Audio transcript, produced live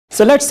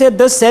So let's say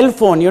this cell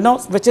phone,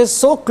 which is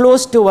so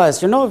close to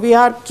us, we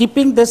are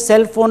keeping this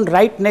cell phone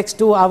right next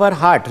to our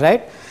heart,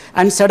 right?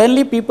 And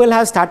suddenly people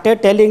have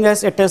started telling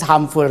us it is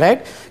harmful,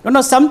 right?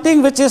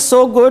 Something which is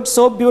so good,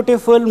 so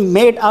beautiful,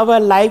 made our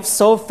life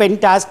so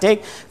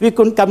fantastic. We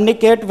could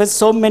communicate with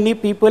so many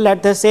people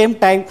at the same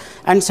time,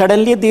 and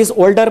suddenly these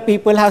older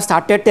people have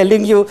started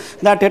telling you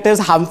that it is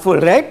harmful,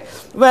 right?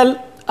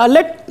 Well,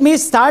 let me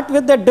start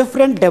with a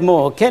different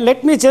demo, okay?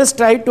 Let me just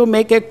try to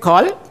make a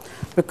call,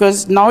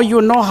 because now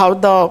you know how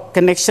the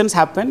connections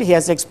happen. He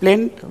has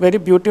explained very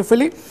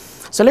beautifully.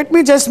 So let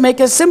me just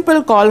make a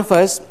simple call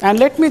first, and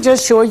let me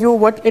just show you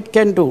what it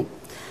can do.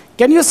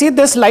 Can you see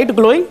this light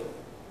glowing?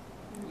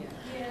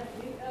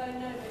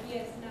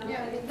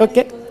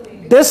 Okay.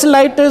 This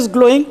light is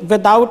glowing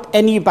without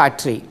any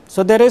battery.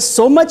 So there is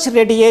so much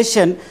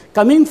radiation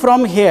coming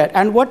from here,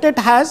 and what it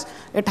has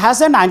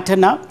an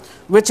antenna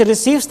which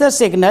receives the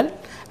signal,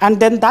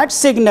 and then that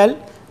signal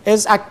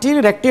is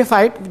actually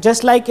rectified.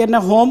 Just like in a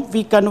home,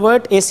 we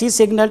convert AC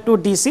signal to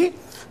DC.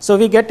 So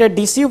we get a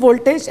DC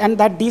voltage, and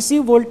that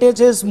DC voltage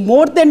is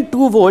more than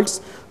 2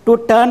 volts to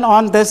turn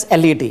on this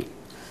LED.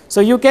 So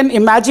you can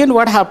imagine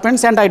what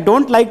happens, and I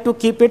don't like to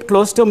keep it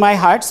close to my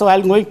heart, so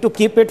I'm going to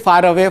keep it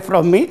far away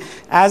from me.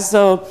 As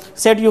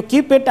said, you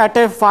keep it at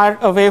a far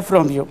away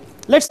from you.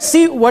 Let's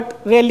see what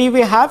really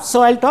we have.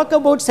 So I'll talk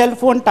about cell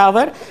phone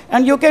tower,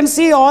 and you can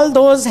see all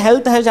those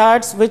health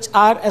hazards which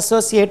are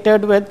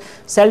associated with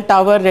cell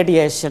tower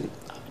radiation.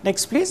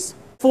 Next, please.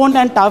 Phone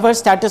and tower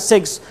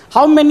statistics.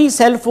 How many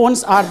cell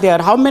phones are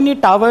there? How many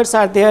towers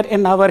are there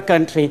in our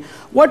country?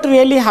 What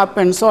really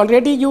happens? So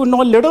already you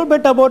know a little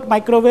bit about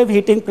microwave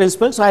heating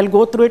principle, so I'll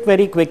go through it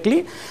very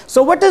quickly.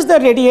 So what is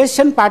the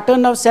radiation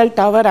pattern of cell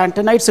tower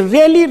antenna? It's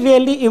really,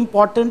 really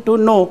important to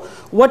know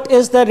what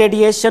is the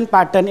radiation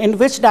pattern, in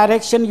which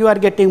direction you are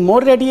getting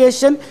more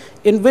radiation,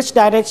 in which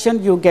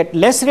direction you get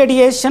less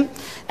radiation.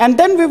 And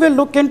then we will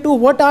look into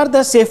what are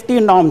the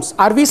safety norms.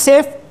 Are we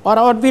safe or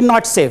are we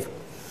not safe?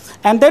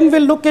 And then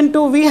we'll look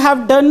into, we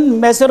have done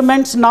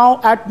measurements now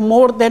at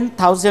more than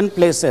 1,000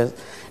 places.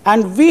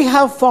 And we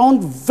have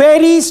found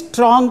very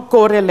strong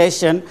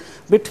correlation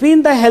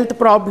between the health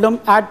problem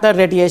at the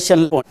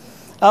radiation level.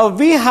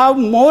 We have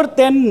more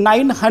than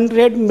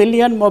 900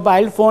 million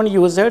mobile phone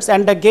users.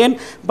 And again,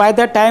 by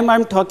the time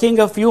I'm talking,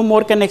 a few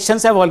more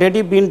connections have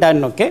already been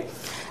done, okay?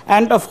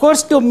 And of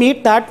course, to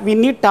meet that, we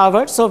need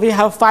towers. So we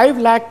have 5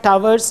 lakh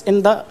towers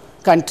in the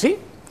country.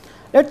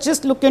 Let's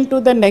just look into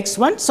the next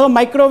one. So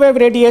microwave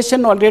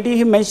radiation, already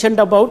he mentioned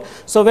about.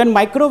 So when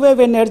microwave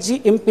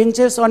energy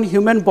impinges on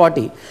human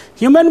body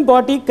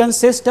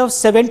consists of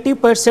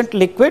 70%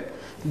 liquid,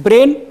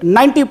 brain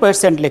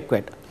 90%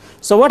 liquid.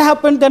 So what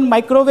happens then?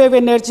 Microwave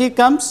energy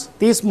comes,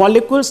 these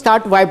molecules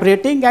start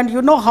vibrating, and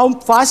you know how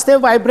fast they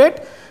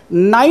vibrate?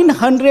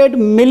 900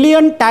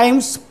 million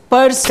times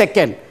per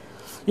second.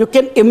 You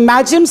can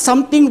imagine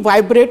something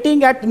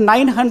vibrating at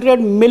 900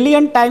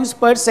 million times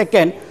per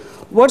second.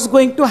 What's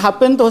going to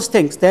happen? Those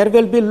things, there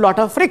will be a lot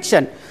of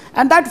friction,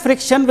 and that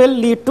friction will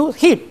lead to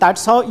heat.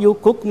 That's how you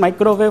cook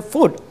microwave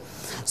food.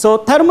 So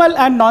thermal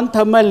and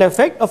non-thermal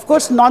effect. Of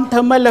course,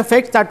 non-thermal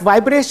effect, that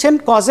vibration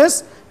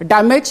causes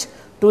damage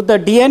to the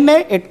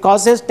DNA, it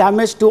causes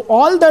damage to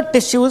all the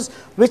tissues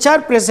which are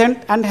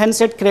present, and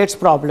hence it creates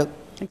problem.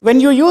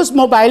 When you use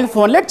mobile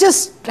phone, let's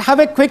just have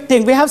a quick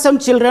thing. We have some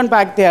children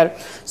back there.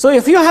 So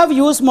if you have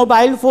used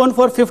mobile phone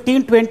for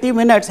 15-20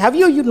 minutes, have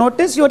you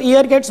noticed your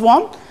ear gets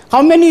warm?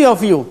 How many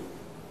of you?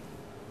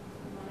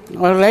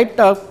 All right,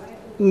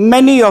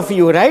 many of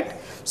you, right?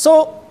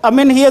 So, I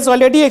mean, he has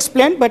already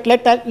explained, but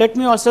let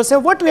me also say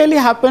what really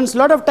happens. A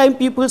lot of time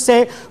people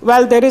say,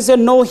 well, there is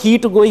no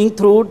heat going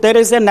through, there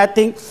is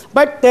nothing,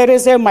 but there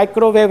is a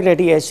microwave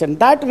radiation.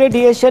 That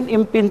radiation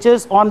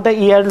impinges on the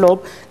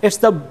earlobe. It's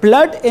the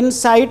blood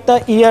inside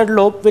the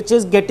earlobe which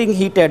is getting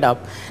heated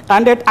up,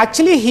 and it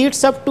actually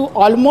heats up to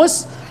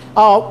almost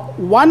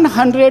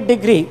 100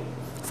 degree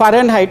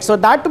Fahrenheit. So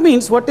that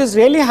means what is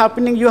really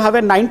happening, you have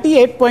a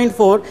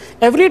 98.4.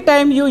 Every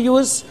time you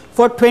use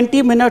for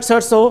 20 minutes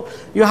or so,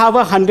 you have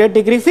a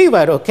 100-degree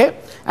fever, okay?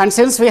 And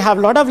since we have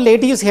a lot of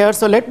ladies here,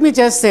 so let me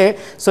just say,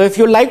 so if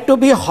you like to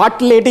be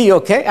hot lady,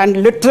 okay,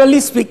 and literally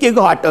speaking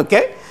hot,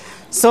 okay?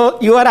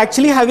 So you are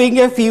actually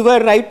having a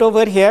fever right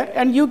over here,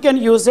 and you can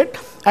use it.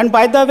 And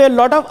by the way, a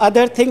lot of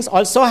other things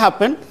also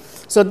happen.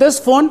 So this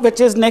phone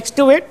which is next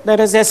to it, there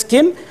is a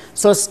skin.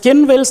 So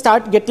skin will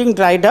start getting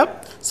dried up.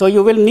 So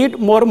you will need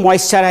more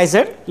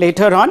moisturizer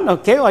later on,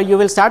 okay, or you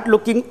will start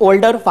looking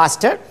older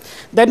faster.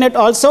 Then it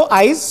also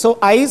eyes. So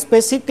eyes,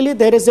 basically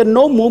there is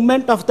no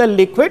movement of the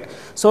liquid.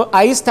 So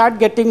eyes start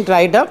getting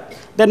dried up.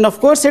 Then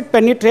of course it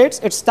penetrates,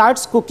 it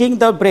starts cooking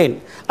the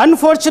brain.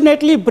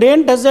 Unfortunately,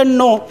 brain doesn't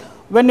know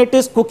when it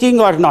is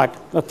cooking or not,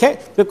 okay,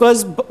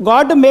 because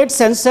God made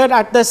sensor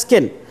at the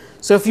skin.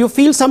 So if you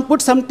feel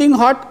put something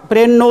hot,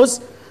 brain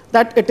knows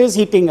that it is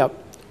heating up.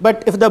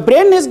 But if the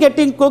brain is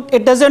getting cooked,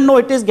 it doesn't know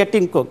it is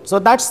getting cooked. So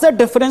that's the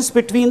difference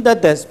between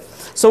this.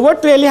 So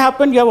what really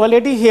happened, you have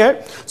already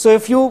here. So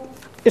if you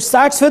It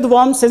starts with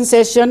warm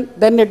sensation,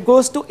 then it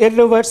goes to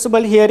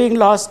irreversible hearing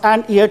loss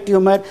and ear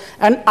tumor.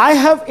 And I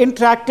have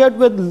interacted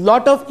with a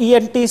lot of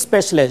ENT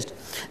specialists.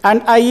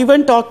 And I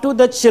even talked to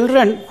the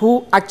children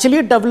who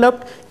actually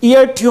developed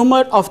ear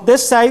tumor of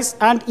this size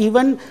and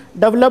even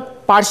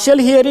developed partial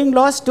hearing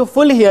loss to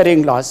full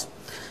hearing loss.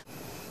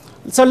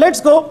 So let's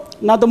go.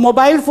 Now the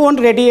mobile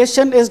phone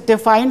radiation is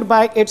defined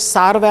by its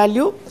SAR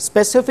value,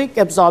 specific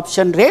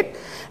absorption rate.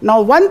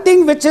 Now one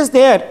thing which is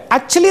there,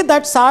 actually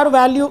that SAR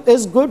value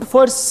is good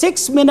for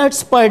 6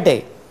 minutes per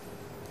day.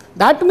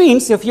 That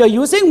means if you're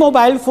using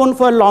mobile phone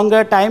for a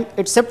longer time,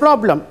 it's a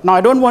problem. Now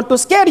I don't want to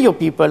scare you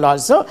people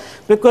also,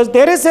 because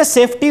there is a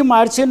safety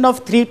margin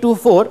of 3 to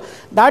 4.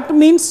 That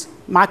means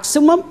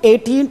maximum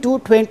 18 to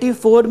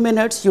 24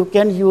 minutes you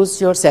can use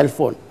your cell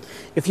phone.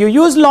 If you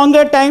use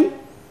longer time,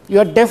 you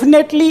are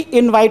definitely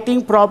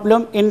inviting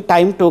problem in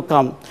time to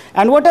come.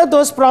 And what are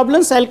those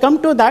problems? I'll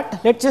come to that.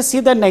 Let's just see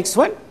the next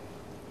one.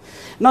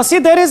 Now see,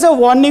 there is a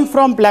warning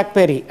from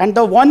BlackBerry, and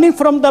the warning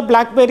from the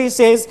BlackBerry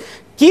says,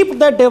 keep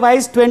the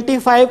device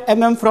 25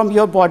 mm from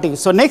your body.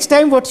 So next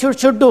time what you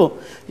should do,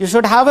 you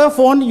should have a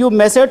phone, you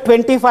measure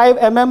 25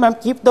 mm and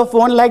keep the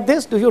phone like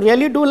this. Do you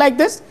really do like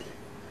this?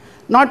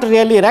 Not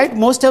really, right?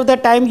 Most of the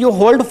time you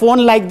hold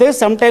phone like this,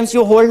 sometimes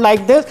you hold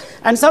like this,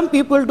 and some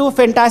people do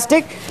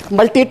fantastic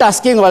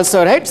multitasking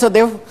also, right? So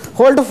they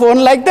hold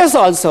phone like this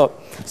also.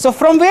 So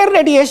from where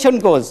radiation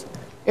goes?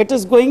 It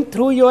is going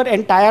through your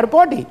entire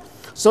body.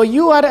 So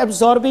you are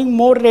absorbing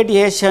more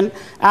radiation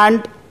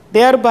and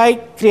thereby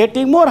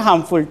creating more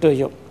harmful to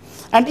you.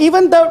 And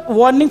even the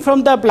warning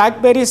from the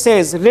BlackBerry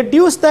says,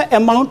 reduce the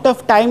amount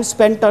of time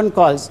spent on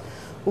calls.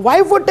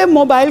 Why would a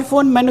mobile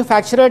phone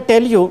manufacturer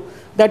tell you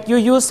that you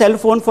use cell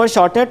phone for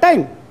shorter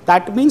time?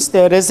 That means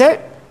there is a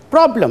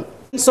problem.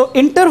 So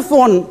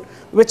Interphone,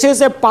 which is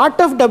a part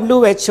of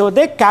WHO,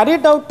 they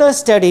carried out a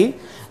study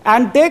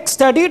and they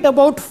studied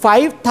about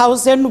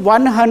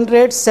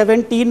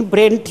 5,117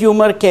 brain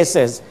tumor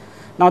cases.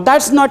 Now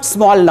that's not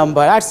small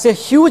number, that's a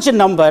huge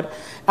number.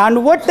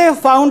 And what they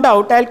found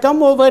out, I'll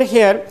come over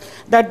here,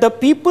 that the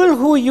people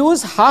who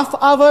use half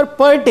hour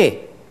per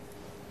day,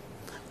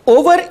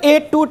 over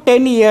 8 to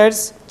 10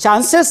 years,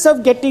 chances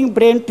of getting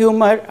brain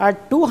tumor are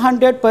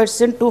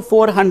 200% to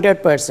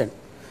 400%.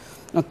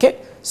 Okay,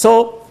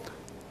 so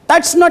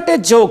that's not a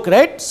joke,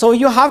 right? So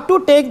you have to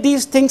take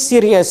these things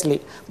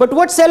seriously. But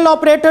what cell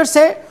operators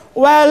say?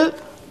 Well,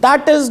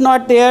 that is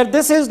not there,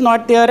 this is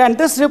not there, and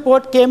this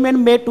report came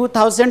in May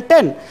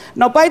 2010.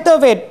 Now, by the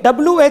way,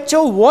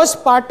 WHO was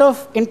part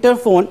of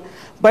Interphone,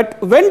 but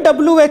when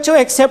WHO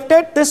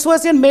accepted, this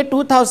was in May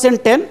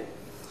 2010.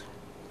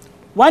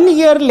 1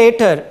 year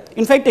later,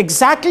 in fact,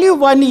 exactly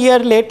 1 year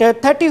later,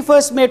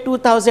 31st May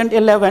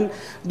 2011,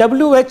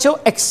 WHO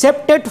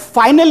accepted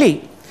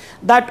finally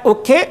that,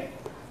 okay,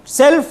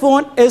 cell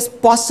phone is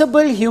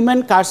possible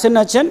human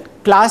carcinogen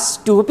class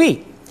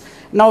 2B.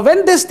 Now,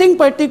 when this thing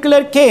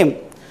particular came,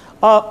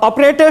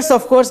 operators,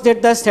 of course,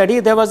 did the study.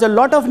 There was a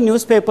lot of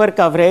newspaper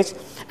coverage.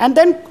 And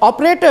then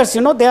operators,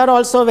 you know, they are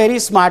also very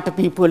smart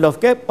people,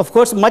 okay? Of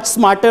course, much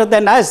smarter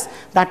than us.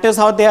 That is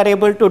how they are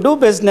able to do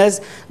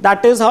business.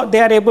 That is how they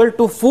are able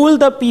to fool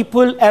the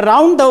people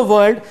around the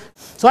world.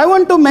 So I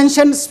want to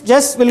mention,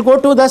 just we'll go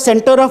to the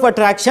center of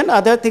attraction.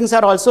 Other things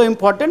are also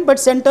important, but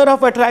center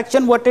of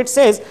attraction, what it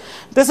says,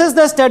 this is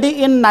the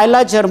study in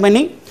Naila,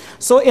 Germany.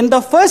 So in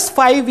the first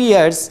 5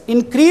 years,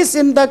 increase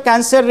in the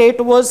cancer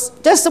rate was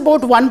just about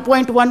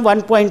 1.1,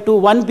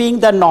 1.2, 1 being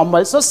the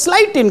normal, so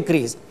slight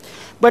increase.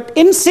 But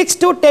in 6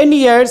 to 10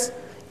 years,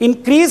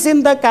 increase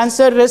in the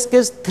cancer risk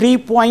is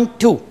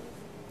 3.2.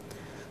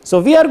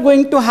 So we are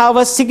going to have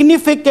a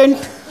significant,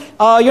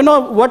 you know,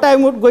 what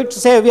I'm going to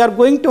say, we are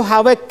going to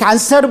have a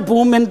cancer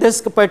boom in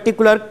this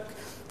particular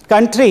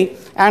country.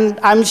 And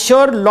I'm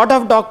sure a lot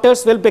of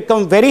doctors will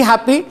become very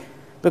happy,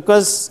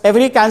 because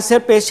every cancer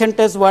patient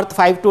is worth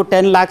 5 to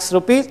 10 lakhs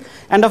rupees.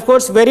 And of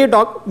course,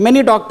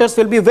 many doctors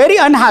will be very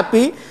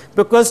unhappy,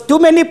 because too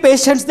many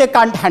patients, they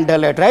can't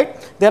handle it, right?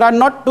 There are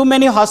not too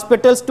many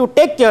hospitals to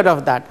take care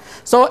of that.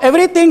 So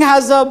everything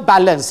has a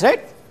balance,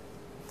 right?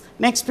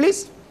 Next,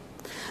 please.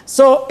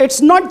 So it's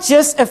not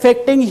just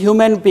affecting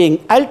human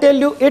being. I'll tell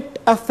you, it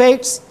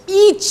affects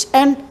each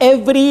and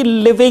every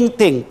living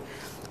thing.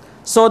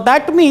 So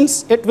that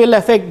means it will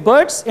affect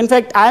birds. In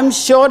fact, I'm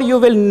sure you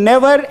will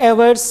never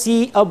ever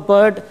see a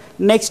bird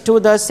next to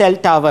the cell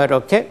tower,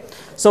 okay?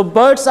 So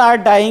birds are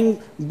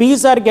dying,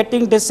 bees are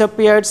getting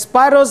disappeared,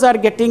 sparrows are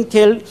getting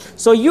killed.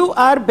 So you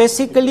are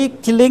basically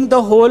killing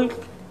the whole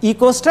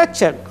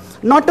ecostructure.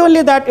 Not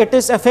only that, it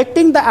is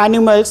affecting the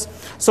animals.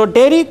 So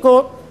dairy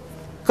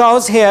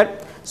cows here.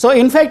 So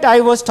in fact,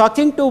 I was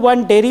talking to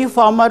one dairy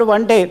farmer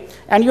one day,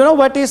 and you know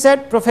what he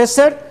said?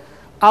 Professor,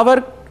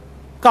 our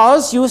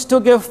cows used to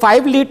give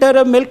 5 liters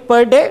of milk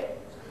per day.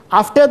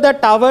 After the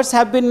towers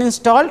have been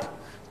installed,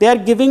 they are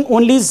giving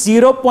only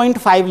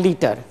 0.5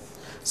 liter.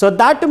 So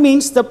that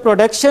means the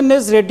production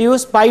is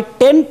reduced by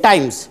 10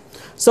 times.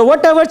 So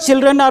what our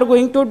children are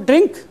going to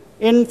drink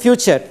in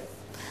future?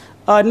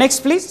 Next,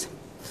 please.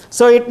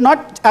 So it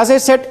not, as I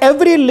said,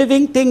 every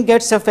living thing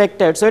gets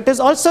affected. So it is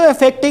also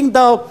affecting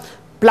the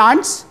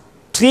plants,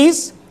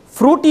 trees,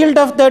 fruit yield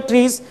of the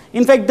trees.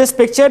 In fact, this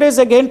picture is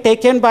again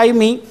taken by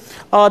me.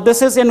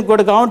 This is in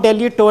Gurgaon,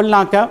 Delhi toll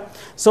naka.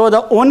 So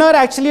the owner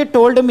actually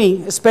told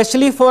me,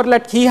 especially for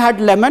like he had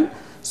lemon.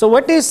 So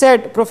what he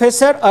said,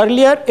 Professor,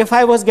 earlier if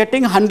I was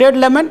getting 100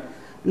 lemon,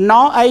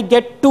 now I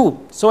get 2.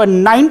 So a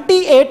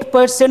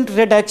 98%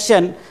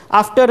 reduction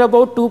after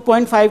about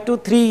 2.5 to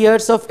 3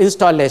 years of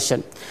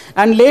installation.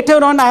 And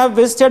later on, I have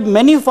visited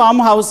many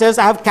farmhouses.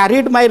 I have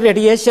carried my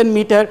radiation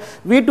meter.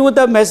 We do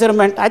the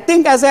measurement. I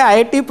think as an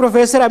IIT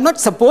professor, I'm not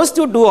supposed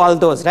to do all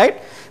those,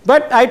 right?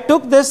 But I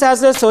took this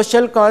as a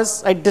social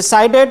cause. I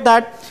decided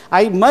that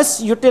I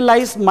must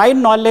utilize my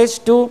knowledge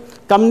to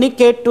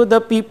communicate to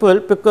the people,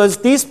 because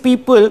these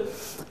people,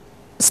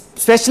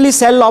 especially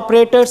cell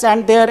operators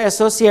and their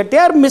associate, they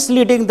are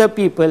misleading the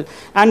people,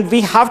 and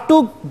we have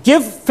to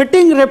give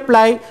fitting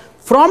reply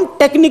from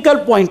technical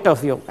point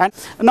of view. And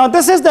now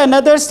this is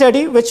another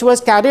study which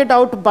was carried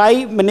out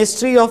by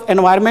Ministry of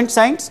Environment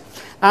Science,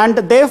 and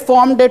they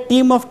formed a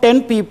team of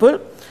 10 people.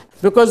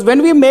 Because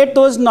when we made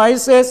those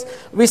noises,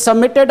 we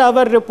submitted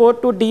our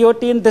report to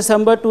DOT in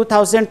December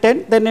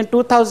 2010. Then in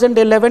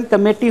 2011,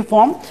 committee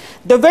formed.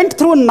 They went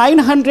through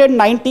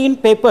 919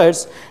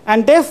 papers,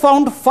 and they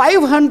found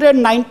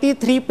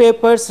 593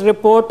 papers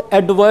report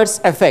adverse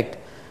effect.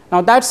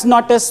 Now, that's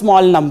not a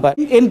small number.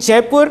 In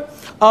Jaipur,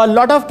 a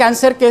lot of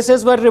cancer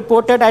cases were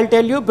reported, I'll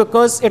tell you,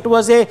 because it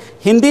was a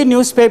Hindi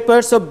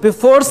newspaper. So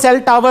before cell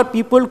tower,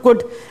 people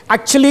could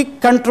actually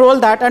control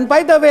that. And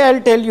by the way, I'll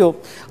tell you,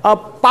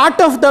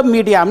 part of the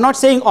media, I'm not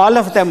saying all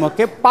of them,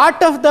 okay,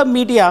 part of the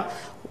media,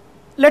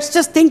 let's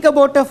just think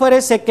about it for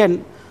a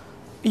second.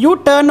 You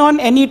turn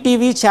on any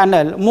TV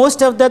channel,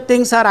 most of the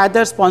things are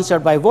either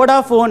sponsored by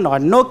Vodafone or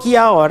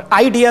Nokia or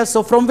Idea.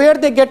 So from where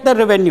they get the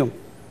revenue?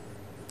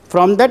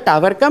 From the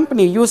tower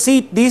company. You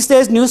see these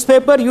days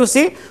newspaper, you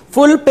see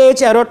full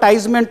page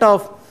advertisement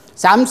of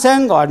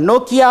Samsung or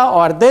Nokia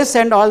or this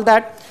and all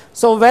that.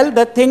 So well,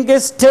 the thing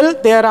is, still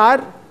there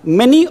are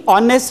many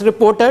honest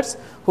reporters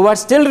who are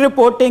still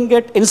reporting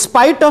it in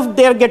spite of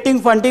their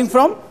getting funding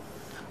from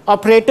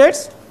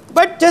operators.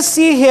 But just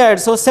see here,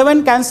 so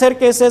 7 cancer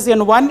cases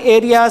in one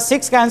area,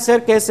 6 cancer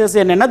cases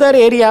in another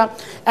area,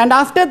 and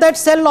after that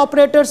cell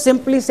operators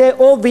simply say,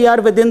 oh, we are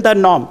within the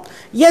norm.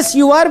 Yes,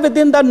 you are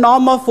within the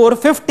norm of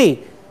 450.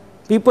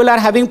 People are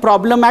having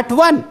problem at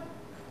 1.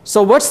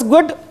 So what's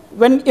good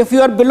when if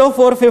you are below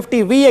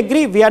 450? We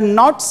agree, we are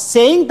not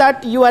saying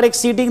that you are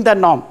exceeding the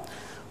norm.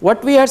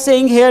 What we are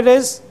saying here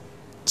is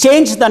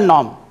change the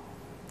norm.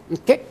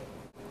 Okay?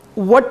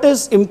 What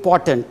is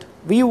important?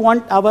 We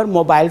want our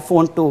mobile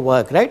phone to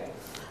work, right?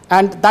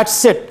 And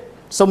that's it.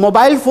 So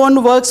mobile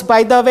phone works,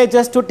 by the way,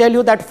 just to tell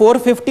you that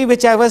 450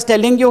 which I was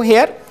telling you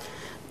here,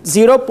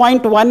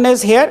 0.1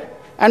 is here.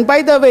 And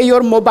by the way,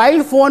 your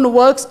mobile phone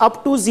works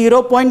up to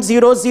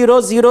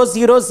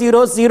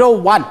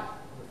 0.0000001.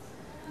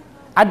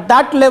 At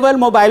that level,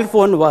 mobile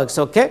phone works,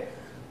 okay?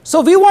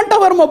 So we want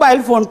our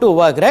mobile phone to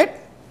work, right?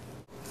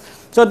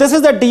 So this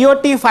is the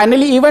DOT.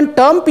 Finally, even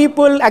term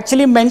people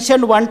actually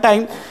mentioned one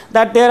time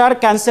that there are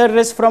cancer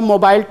risks from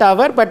mobile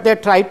tower, but they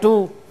try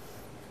to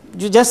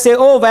just say,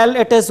 oh, well,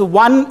 it is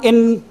 1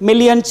 in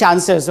million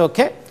chances,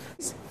 okay?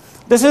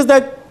 This is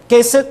the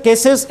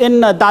cases in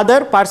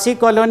Dadar, Parsi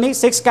colony,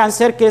 6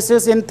 cancer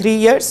cases in 3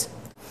 years.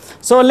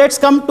 So let's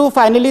come to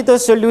finally the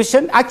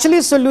solution.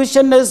 Actually,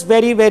 solution is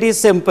very, very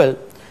simple.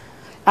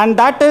 And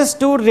that is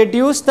to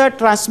reduce the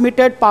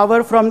transmitted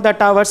power from the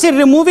tower. See,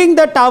 removing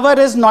the tower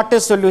is not a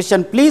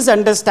solution. Please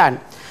understand.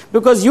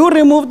 Because you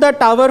remove the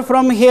tower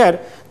from here,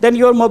 then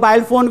your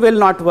mobile phone will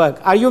not work.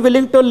 Are you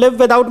willing to live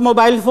without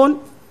mobile phone?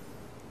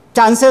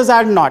 Chances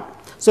are not.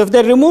 So if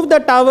they remove the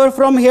tower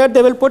from here,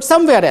 they will put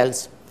somewhere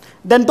else.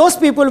 Then those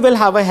people will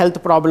have a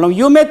health problem.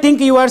 You may think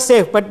you are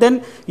safe, but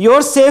then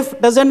your safe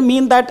doesn't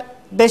mean that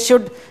they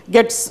should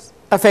get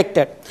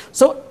affected.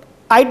 So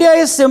idea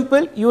is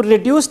simple. You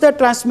reduce the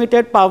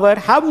transmitted power,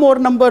 have more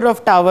number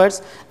of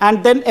towers,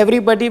 and then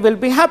everybody will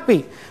be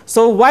happy.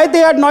 So why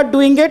they are not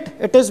doing it?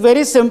 It is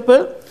very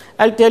simple.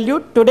 I'll tell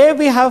you, today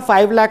we have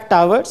 5 lakh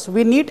towers.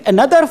 We need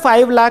another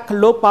 5 lakh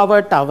low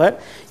power tower.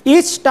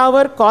 Each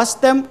tower costs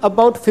them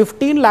about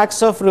 15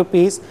 lakhs of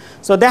rupees.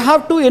 So they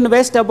have to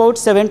invest about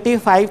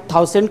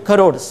 75,000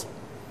 crores.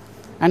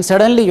 And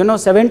suddenly, you know,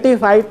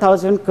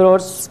 75,000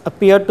 crores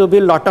appear to be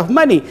a lot of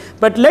money.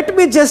 But let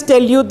me just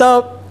tell you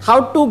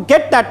how to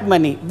get that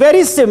money.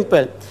 Very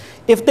simple.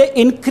 If they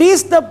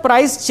increase the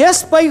price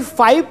just by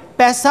 5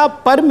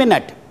 paisa per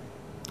minute,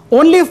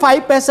 only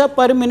 5 paisa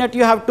per minute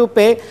you have to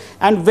pay,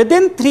 and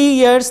within 3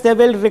 years they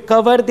will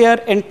recover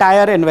their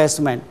entire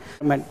investment.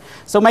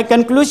 So my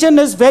conclusion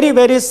is very,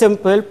 very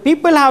simple.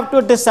 People have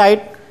to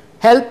decide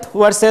health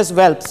versus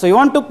wealth. So you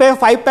want to pay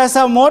 5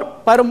 paisa more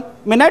per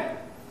minute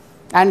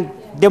and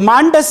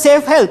demand a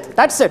safe health.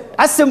 That's it.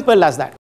 As simple as that.